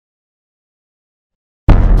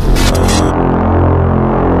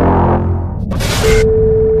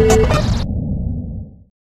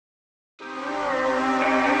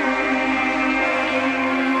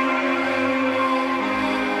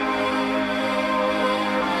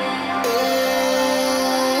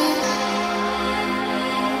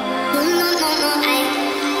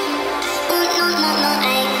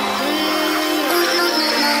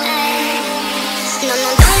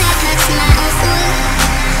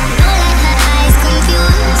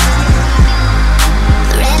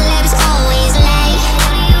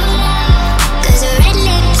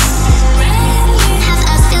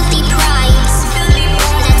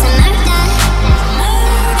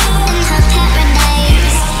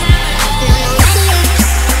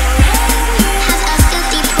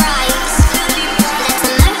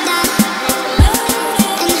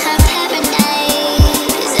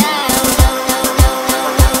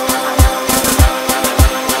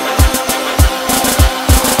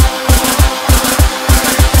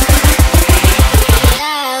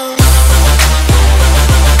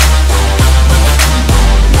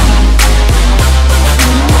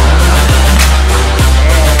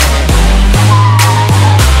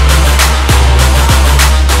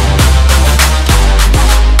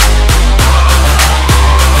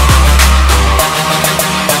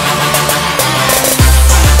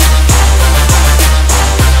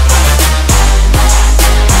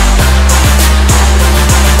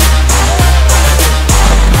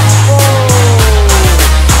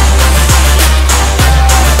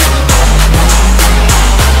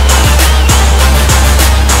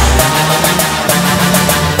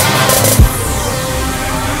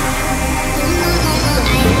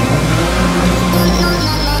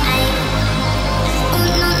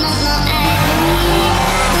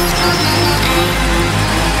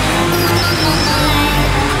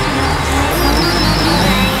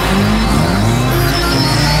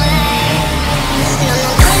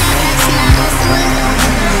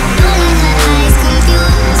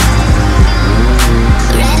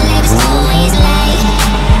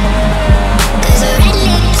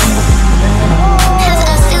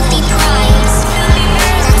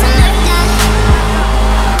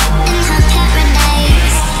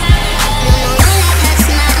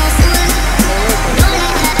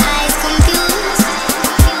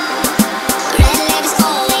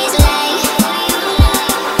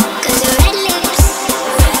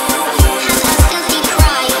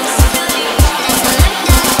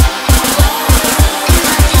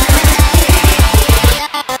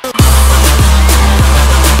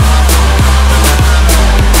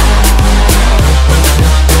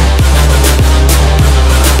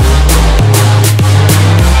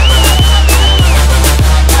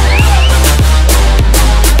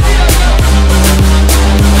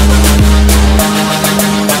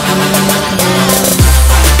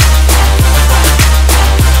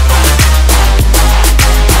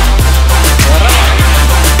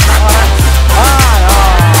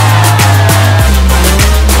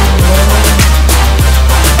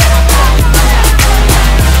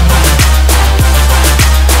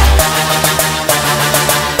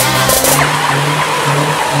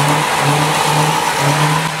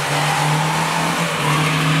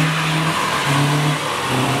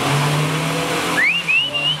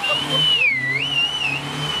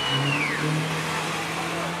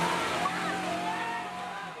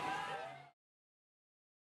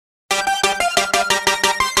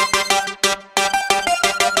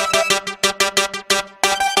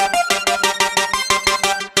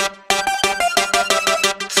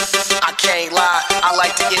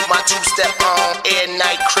my two-step on. Air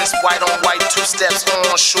night, crisp, white on white, two steps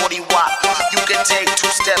on. Shorty wop, you can take 2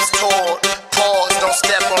 steps toward. Pause, don't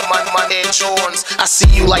step on my Air Jordans. I see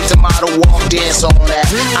you like the model walk dance on that.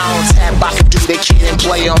 I don't tap, I can do the kid and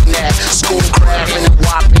play on that. Schoolcraft and the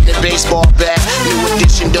wop in the baseball bat. New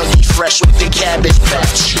edition Dougie Fresh with the cabbage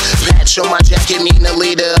patch. Patch on my jacket, mean the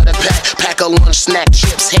leader of the pack. Pack a lunch, snack,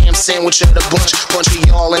 chips, ham sandwich of the bunch. Bunch of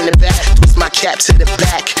y'all in the back. Twist my cap to the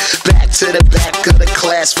back. Back to the back of the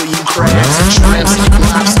class for you crabs. Shrimps,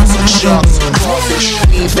 lobsters, sharks, crawfish.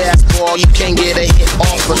 Need fastball, you can't get a hit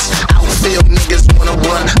off us. Outfield niggas wanna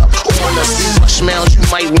run up on us. These rush mounds, you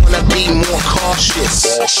might wanna be more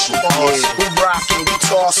cautious. Awesome. We rockin', we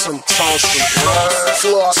tossin', flossin',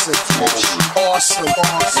 awesome. We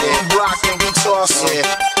rockin', we tossin',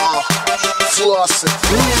 flossin',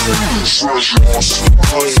 we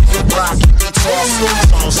rockin', we tossin',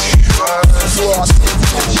 flossin',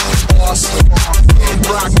 awesome. We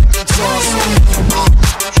rockin', we tossin',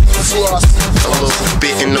 flossin'. A little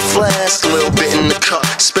bit in the flask, a little bit in the cup.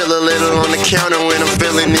 Spill a little on the counter when I'm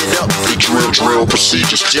filling it up. The drill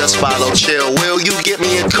procedures, just follow, chill. Will you get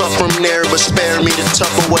me a cup from there, but spare me the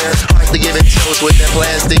Tupperware? Hard to give it toast with that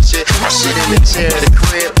plastic shit. I sit in the chair, the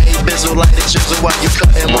crib, hey, bizzle like the chisel while you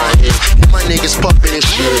cutting my hair. And my niggas puffin' and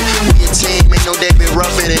shit. We a team, ain't no David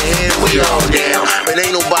Ruffin in here. We all down, but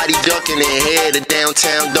ain't nobody ducking in here. The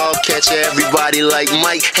downtown dog catcher, everybody like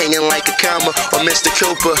Mike, hanging like a comma or Mr.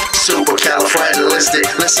 Cooper. Super califragilistic.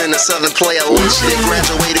 Listen to Southern player listed.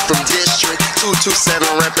 Graduated from District 227,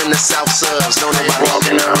 reppin' the South Subs. Don't nobody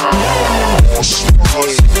walking around.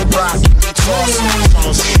 Rockin', we tossin',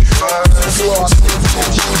 flossin',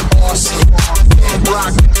 awesome.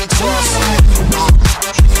 Rockin', we tossin',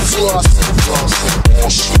 flossin',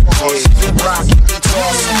 awesome. Rockin', we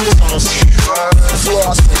tossin',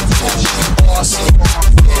 flossin', awesome.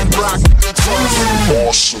 Rockin', we tossin',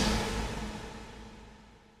 awesome.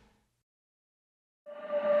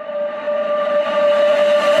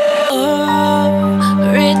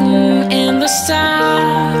 Written in the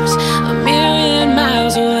stars, a million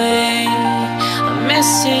miles away, a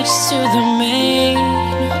message to the main.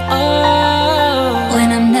 Oh,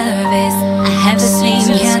 when I'm nervous, I have the same,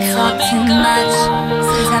 can't talk too much.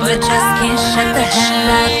 Sometimes I just can't shut the hell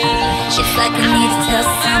up. It's like I need to tell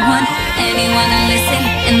someone, anyone to listen,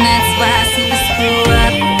 and that's why I seem to screw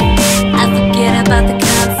up. I forget about the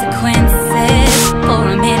consequences. For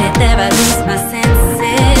a minute there I lose my senses.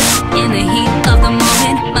 In the heat of the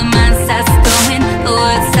moment, my mind starts going, the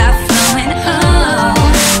words start flowing. Oh,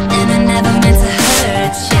 and I never meant to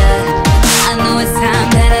hurt ya. I know it's time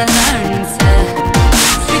that I learn to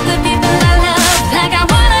treat the people I love like I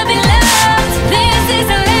wanna be loved. This is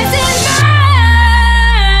a lesson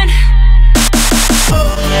learned.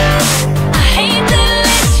 I hate to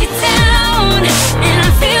let you down, and I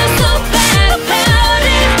feel so bad about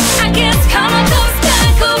it. I guess karma comes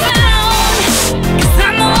back around, 'cause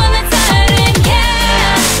I'm the one that's hurting,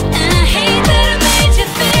 yeah. And I hate that I made you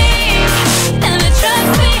think that the trust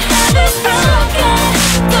we have is broken.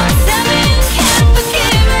 Don't tell me you can't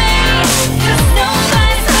forgive me, 'cause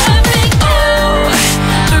nobody's perfect. oh,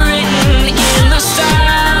 written in the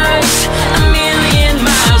stars, a million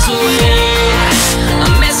miles away, a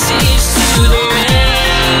message to the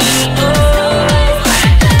rain. Oh,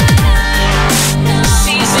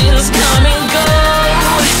 seasons come and go,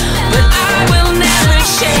 but I will never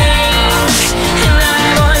change, and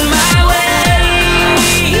I'm on my way.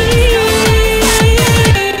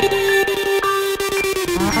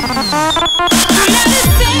 I'm not a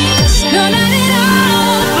saint, no, not at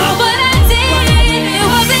all. What I did, it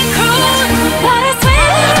wasn't cruel, but I swear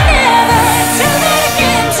I'll never do that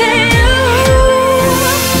again to you.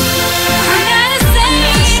 I'm not a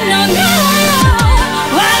saint, no, no.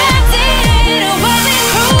 What I did, it wasn't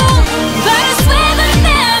cruel, but I swear I'll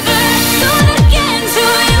never do it again to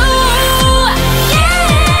you.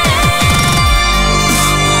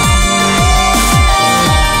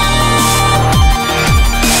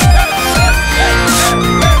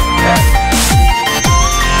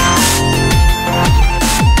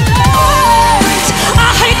 I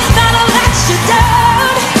hate that I let you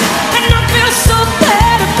down, and I feel so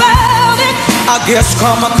bad about it. I guess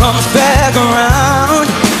karma comes back around,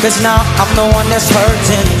 'cause now I'm the one that's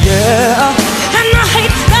hurting, yeah. And I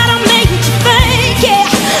hate that I made you think, yeah,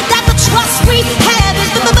 that the trust we had is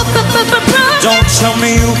broken. Don't tell me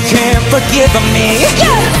you can't forgive me.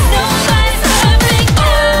 Nobody's perfect.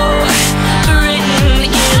 Oh, written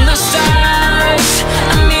in the stars,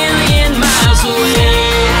 a million miles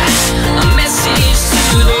away, a message to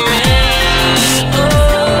the rain.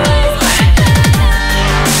 Oh,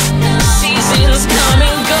 seasons come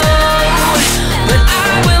and go, but I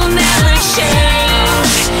will never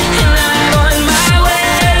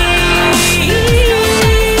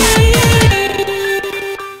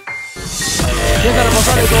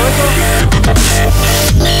eso.